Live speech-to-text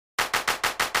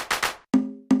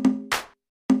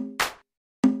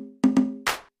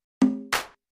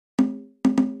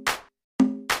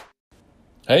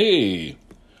Hey,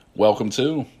 welcome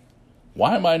to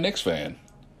Why Am I a Knicks Fan?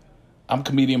 I'm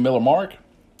comedian Miller Mark.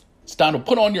 It's time to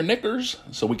put on your knickers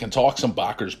so we can talk some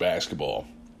Bockers basketball.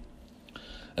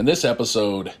 And this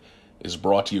episode is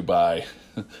brought to you by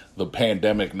the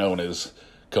pandemic known as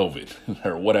COVID,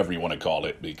 or whatever you want to call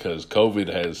it, because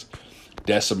COVID has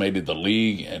decimated the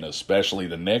league and especially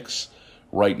the Knicks.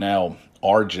 Right now,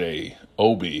 RJ,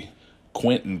 Obi,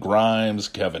 Quentin Grimes,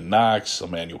 Kevin Knox,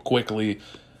 Emmanuel Quickley,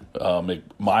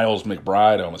 Miles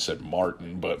McBride, I almost said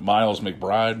Martin, but Miles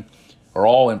McBride are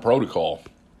all in protocol,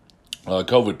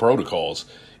 COVID protocols.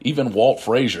 Even Walt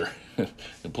Frazier,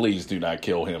 please do not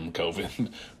kill him,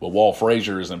 COVID, but Walt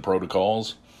Frazier is in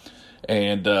protocols.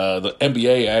 And the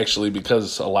NBA actually,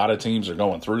 because a lot of teams are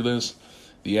going through this,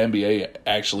 the NBA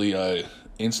actually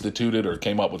instituted or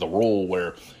came up with a rule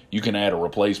where you can add a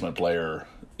replacement player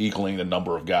equaling the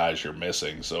number of guys you're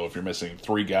missing. So if you're missing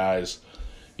 3 guys,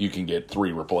 you can get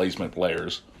 3 replacement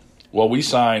players. Well, we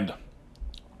signed,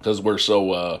 because we're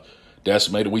so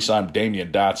decimated, we signed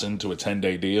Damian Dotson to a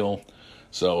 10-day deal.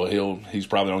 So he's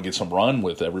probably going to get some run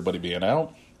with everybody being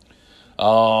out.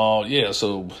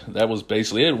 So that was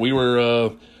basically it. We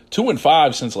were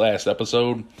 2-5 since last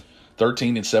episode,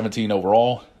 13-17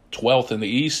 overall, 12th in the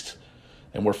East,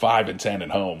 and we're 5-10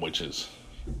 at home, which is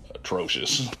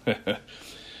atrocious.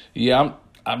 Yeah,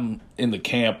 I'm in the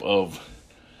camp of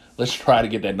let's try to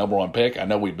get that number 1 pick. I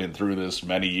know we've been through this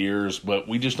many years, but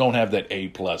we just don't have that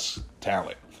A-plus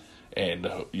talent. And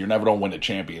you're never going to win a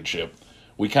championship.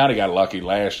 We kind of got lucky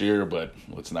last year, but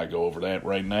let's not go over that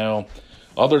right now.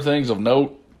 Other things of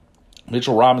note,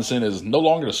 Mitchell Robinson is no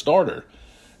longer the starter.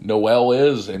 Noel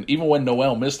is, and even when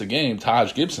Noel missed the game,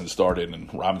 Taj Gibson started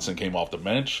and Robinson came off the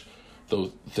bench.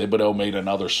 Though Thibodeau made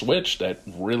another switch that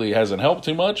really hasn't helped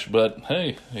too much, but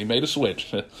hey, he made a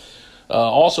switch.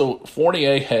 Also,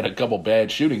 Fournier had a couple bad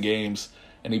shooting games,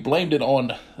 and he blamed it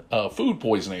on food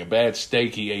poisoning, a bad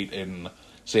steak he ate in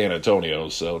San Antonio.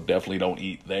 So definitely don't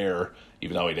eat there,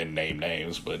 even though he didn't name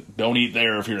names. But don't eat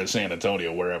there if you're in San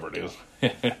Antonio, wherever it is.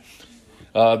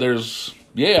 There's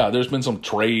been some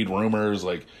trade rumors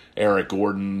like Eric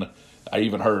Gordon. I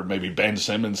even heard maybe Ben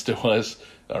Simmons to us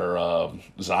or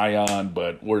Zion,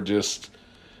 but we're just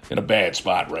in a bad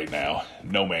spot right now.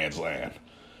 No man's land.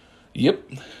 Yep.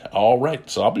 All right.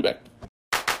 So I'll be back.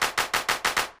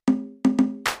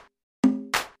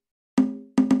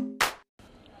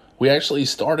 We actually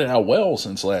started out well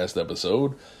since last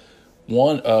episode. We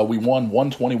won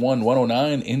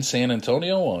 121-109 in San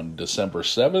Antonio on December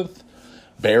 7th.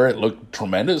 Barrett looked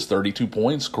tremendous, 32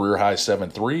 points, career-high 7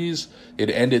 threes. It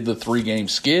ended the 3-game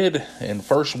skid and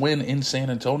first win in San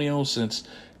Antonio since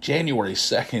January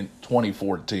 2nd,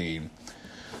 2014.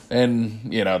 And,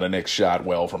 the Knicks shot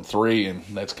well from 3, and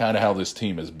that's kind of how this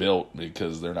team is built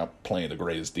because they're not playing the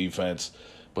greatest defense.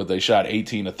 But they shot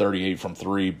 18 of 38 from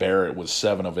 3. Barrett was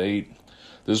 7 of 8.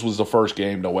 This was the first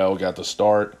game Noel got the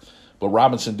start, but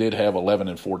Robinson did have 11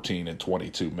 and 14 in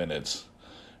 22 minutes.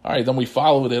 All right, then we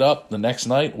followed it up the next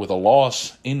night with a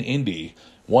loss in Indy,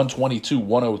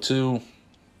 122-102.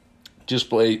 Just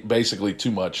basically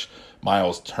too much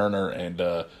Miles Turner and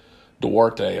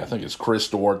Duarte. I think it's Chris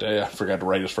Duarte. I forgot to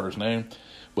write his first name.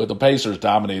 But the Pacers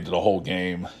dominated the whole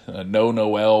game. No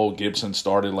Noel. Gibson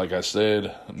started, like I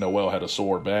said. Noel had a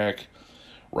sore back.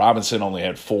 Robinson only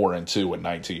had 4 and 2 in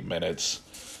 19 minutes.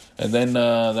 And then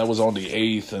that was on the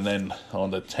 8th. And then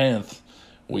on the 10th,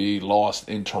 we lost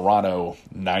in Toronto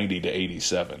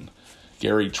 90-87.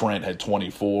 Gary Trent had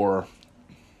 24.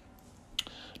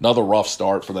 Another rough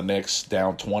start for the Knicks,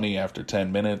 down 20 after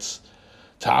 10 minutes.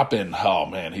 Toppin, oh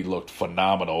man, he looked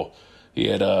phenomenal. He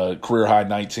had a career-high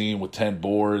 19 with 10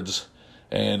 boards.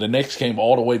 And the Knicks came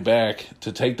all the way back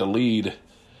to take the lead,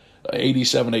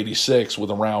 87-86 with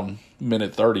around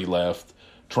minute 30 left.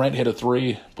 Trent hit a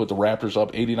 3, put the Raptors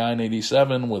up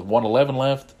 89-87 with 1:11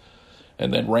 left.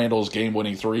 And then Randall's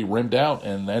game-winning 3 rimmed out,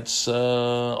 and that's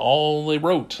all they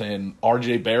wrote. And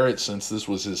R.J. Barrett, since this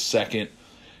was his second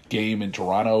game in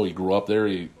Toronto, he grew up there.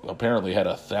 He apparently had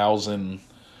 1,000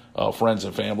 friends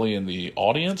and family in the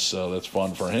audience, so that's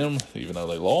fun for him, even though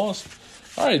they lost.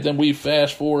 All right, then we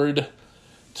fast forward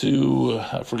to,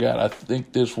 I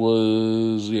think this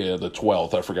was, the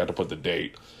 12th. I forgot to put the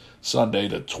date. Sunday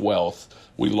the 12th.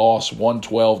 We lost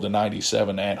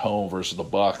 112-97 at home versus the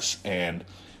Bucks, and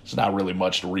it's not really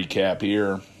much to recap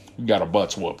here. We got our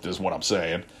butts whooped, is what I'm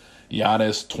saying.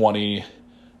 Giannis, 20,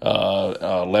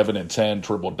 11 and 10,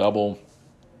 triple-double.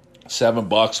 7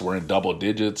 Bucks were in double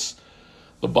digits.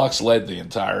 The Bucks led the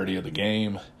entirety of the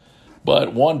game.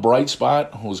 But one bright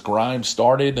spot was Grimes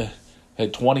started,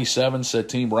 had 27, set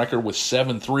team record with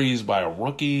 7 threes by a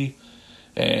rookie.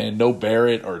 And no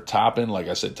Barrett or Toppin. Like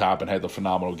I said, Toppin had the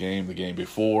phenomenal game the game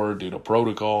before due to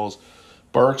protocols.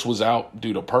 Burks was out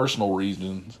due to personal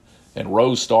reasons. And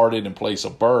Rose started in place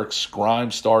of Burks.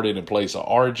 Grimes started in place of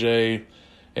RJ.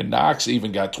 And Knox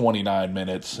even got 29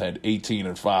 minutes at 18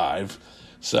 and 5.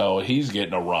 So he's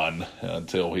getting a run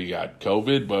until he got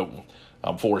COVID. But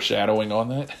I'm foreshadowing on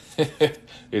that.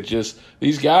 It's just,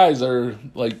 these guys are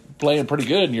like playing pretty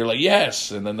good. And you're like,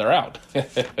 yes. And then they're out.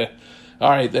 All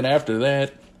right, then after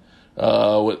that,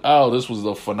 this was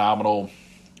the phenomenal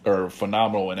in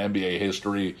NBA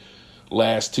history.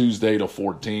 Last Tuesday, the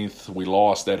 14th, we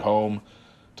lost at home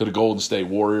to the Golden State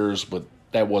Warriors, but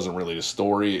that wasn't really the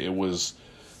story. It was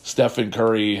Stephen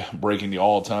Curry breaking the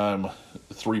all-time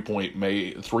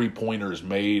three-pointers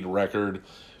made record,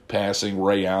 passing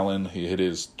Ray Allen. He hit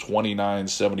his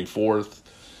 29-74th. It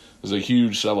was a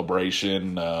huge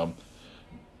celebration.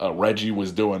 Reggie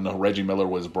Miller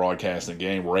was broadcasting the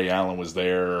game. Ray Allen was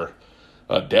there.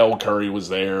 Del Curry was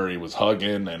there. He was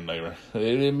hugging, and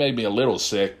it made me a little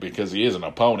sick because he is an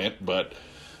opponent. But,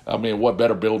 I mean, what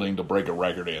better building to break a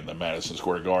record in than Madison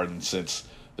Square Garden, since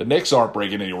the Knicks aren't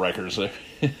breaking any records.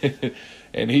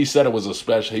 And he said it was a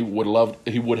special. He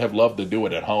would have loved to do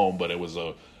it at home, but it was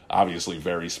a obviously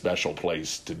very special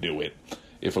place to do it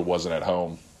if it wasn't at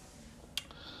home.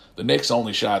 The Knicks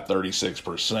only shot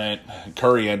 36%.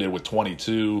 Curry ended with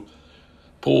 22.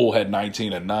 Poole had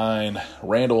 19 and 9.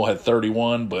 Randall had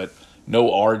 31, but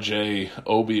no RJ,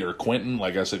 Obi, or Quentin.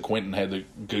 Like I said, Quentin had the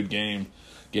good game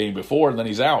before, and then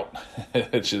he's out.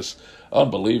 It's just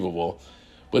unbelievable.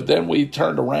 But then we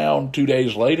turned around 2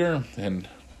 days later, and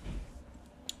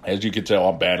as you can tell,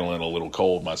 I'm battling a little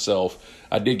cold myself.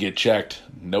 I did get checked.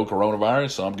 No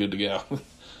coronavirus, so I'm good to go.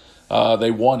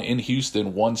 They won in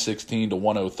Houston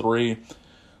 116-103.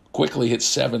 Quickly hit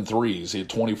 7 threes. He had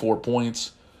 24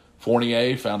 points.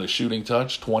 Fournier found a shooting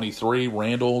touch, 23.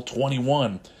 Randall,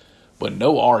 21. But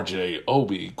no RJ,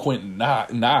 Obi, Quentin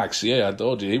Knox. Yeah, I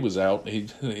told you he was out.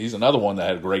 He's another one that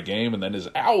had a great game and then is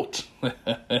out.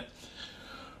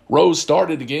 Rose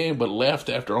started the game but left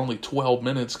after only 12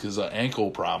 minutes because of ankle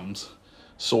problems,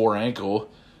 sore ankle,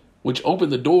 which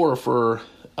opened the door for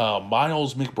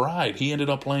Miles McBride. He ended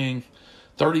up playing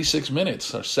 36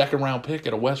 minutes, a second-round pick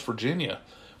out of West Virginia.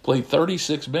 Played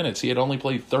 36 minutes. He had only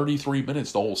played 33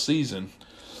 minutes the whole season.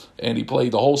 And he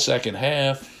played the whole second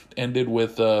half. Ended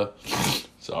with,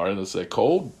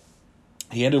 cold.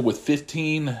 He ended with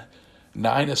 15,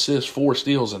 9 assists, 4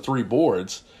 steals, and 3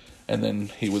 boards. And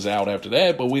then he was out after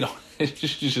that. But we don't, it's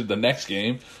just the next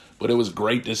game. But it was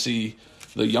great to see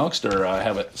the youngster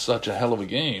have such a hell of a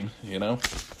game, you know.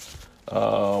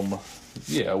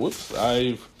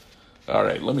 All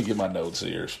right, let me get my notes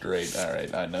here straight. All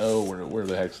right, I know where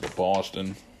the heck's the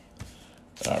Boston.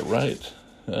 All right.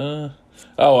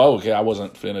 Okay, I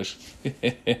wasn't finished.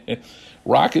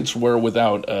 Rockets were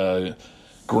without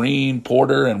Green,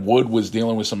 Porter, and Wood was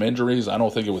dealing with some injuries. I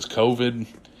don't think it was COVID,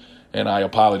 and I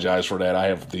apologize for that. I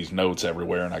have these notes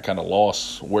everywhere, and I kind of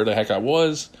lost where the heck I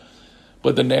was.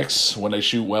 But the Knicks, when they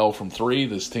shoot well from 3,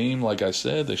 this team, like I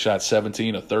said, they shot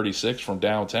 17 of 36 from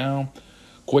downtown.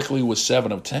 Quickly was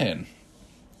 7 of 10.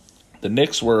 The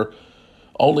Knicks were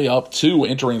only up 2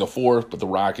 entering the 4th, but the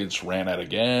Rockets ran out of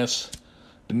gas.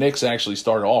 The Knicks actually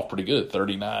started off pretty good,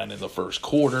 39 in the first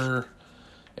quarter.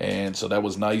 And so that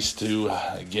was nice to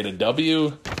get a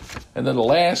W. And then the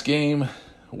last game,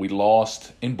 we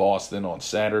lost in Boston on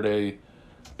Saturday,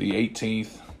 the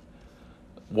 18th,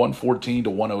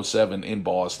 114-107 in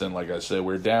Boston. Like I said,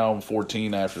 we're down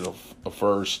 14 after the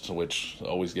first, which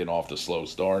always getting off to slow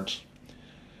starts.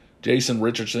 Jason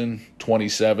Richardson,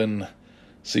 27,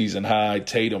 season high.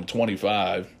 Tatum,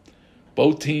 25.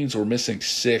 Both teams were missing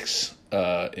 6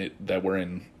 that were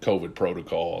in COVID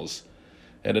protocols.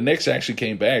 And the Knicks actually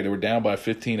came back. They were down by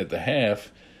 15 at the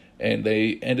half, and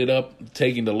they ended up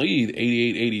taking the lead,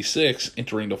 88-86,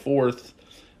 entering the 4th.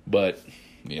 But,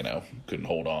 couldn't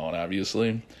hold on,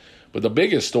 obviously. But the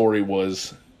biggest story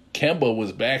was Kemba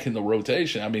was back in the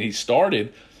rotation. I mean, he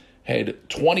started, had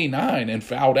 29, and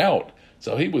fouled out.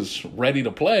 So he was ready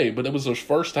to play, but it was his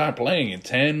first time playing in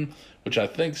 10, which I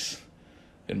think's,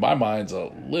 in my mind, is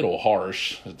a little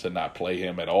harsh to not play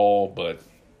him at all. But,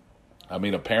 I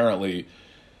mean, apparently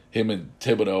him and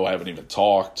Thibodeau haven't even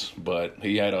talked, but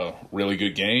he had a really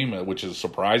good game, which is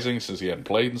surprising since he hadn't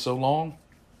played in so long.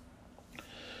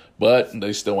 But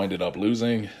they still ended up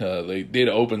losing. They did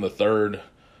open the 3rd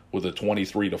with a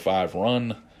 23-5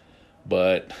 run,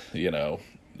 but,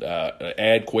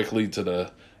 add quickly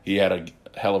to he had a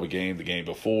hell of a game the game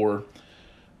before.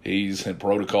 He's in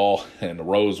protocol, and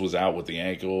Rose was out with the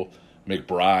ankle.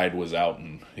 McBride was out,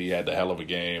 and he had the hell of a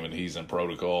game, and he's in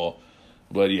protocol.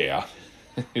 But, yeah,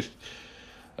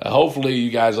 Hopefully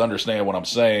you guys understand what I'm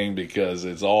saying because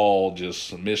it's all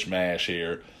just a mishmash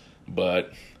here.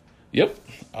 But, yep,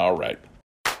 all right.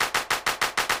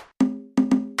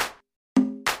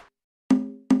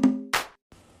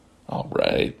 All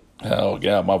right. Oh,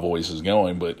 God, my voice is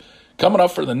going. But coming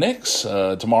up for the Knicks,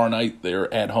 tomorrow night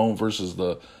they're at home versus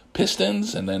the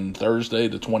Pistons. And then Thursday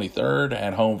the 23rd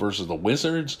at home versus the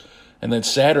Wizards. And then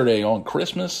Saturday on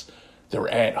Christmas, they're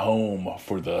at home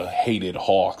for the hated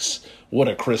Hawks. What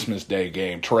a Christmas Day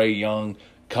game. Trae Young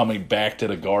coming back to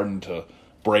the Garden to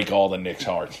break all the Knicks'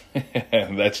 hearts.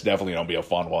 And that's definitely going to be a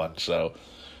fun one. So,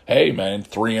 hey, man,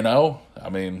 3-0. I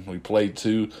mean, we played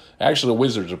two. Actually, the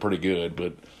Wizards are pretty good,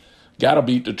 but got to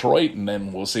beat Detroit, and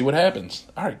then we'll see what happens.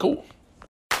 All right, cool.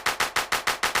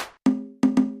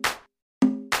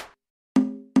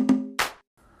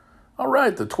 All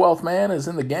right, the 12th man is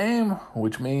in the game,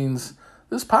 which means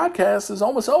this podcast is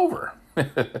almost over.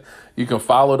 You can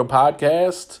follow the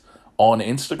podcast on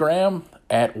Instagram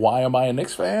at Why Am I a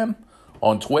Knicks Fan,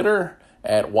 on Twitter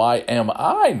at Why Am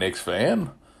I Knicks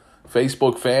Fan,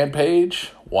 Facebook fan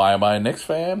page, Why Am I a Knicks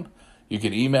Fan. You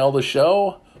can email the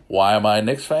show, Why Am I a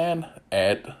Knicks Fan,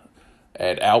 at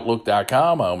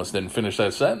outlook.com. I almost didn't finish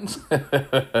that sentence.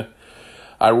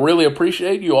 I really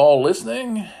appreciate you all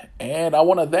listening, and I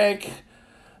want to thank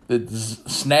the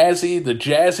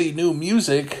jazzy new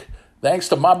music, thanks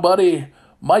to my buddy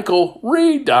Michael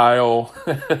Redial.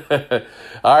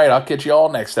 All right, I'll catch you all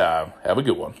next time. Have a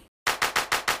good one.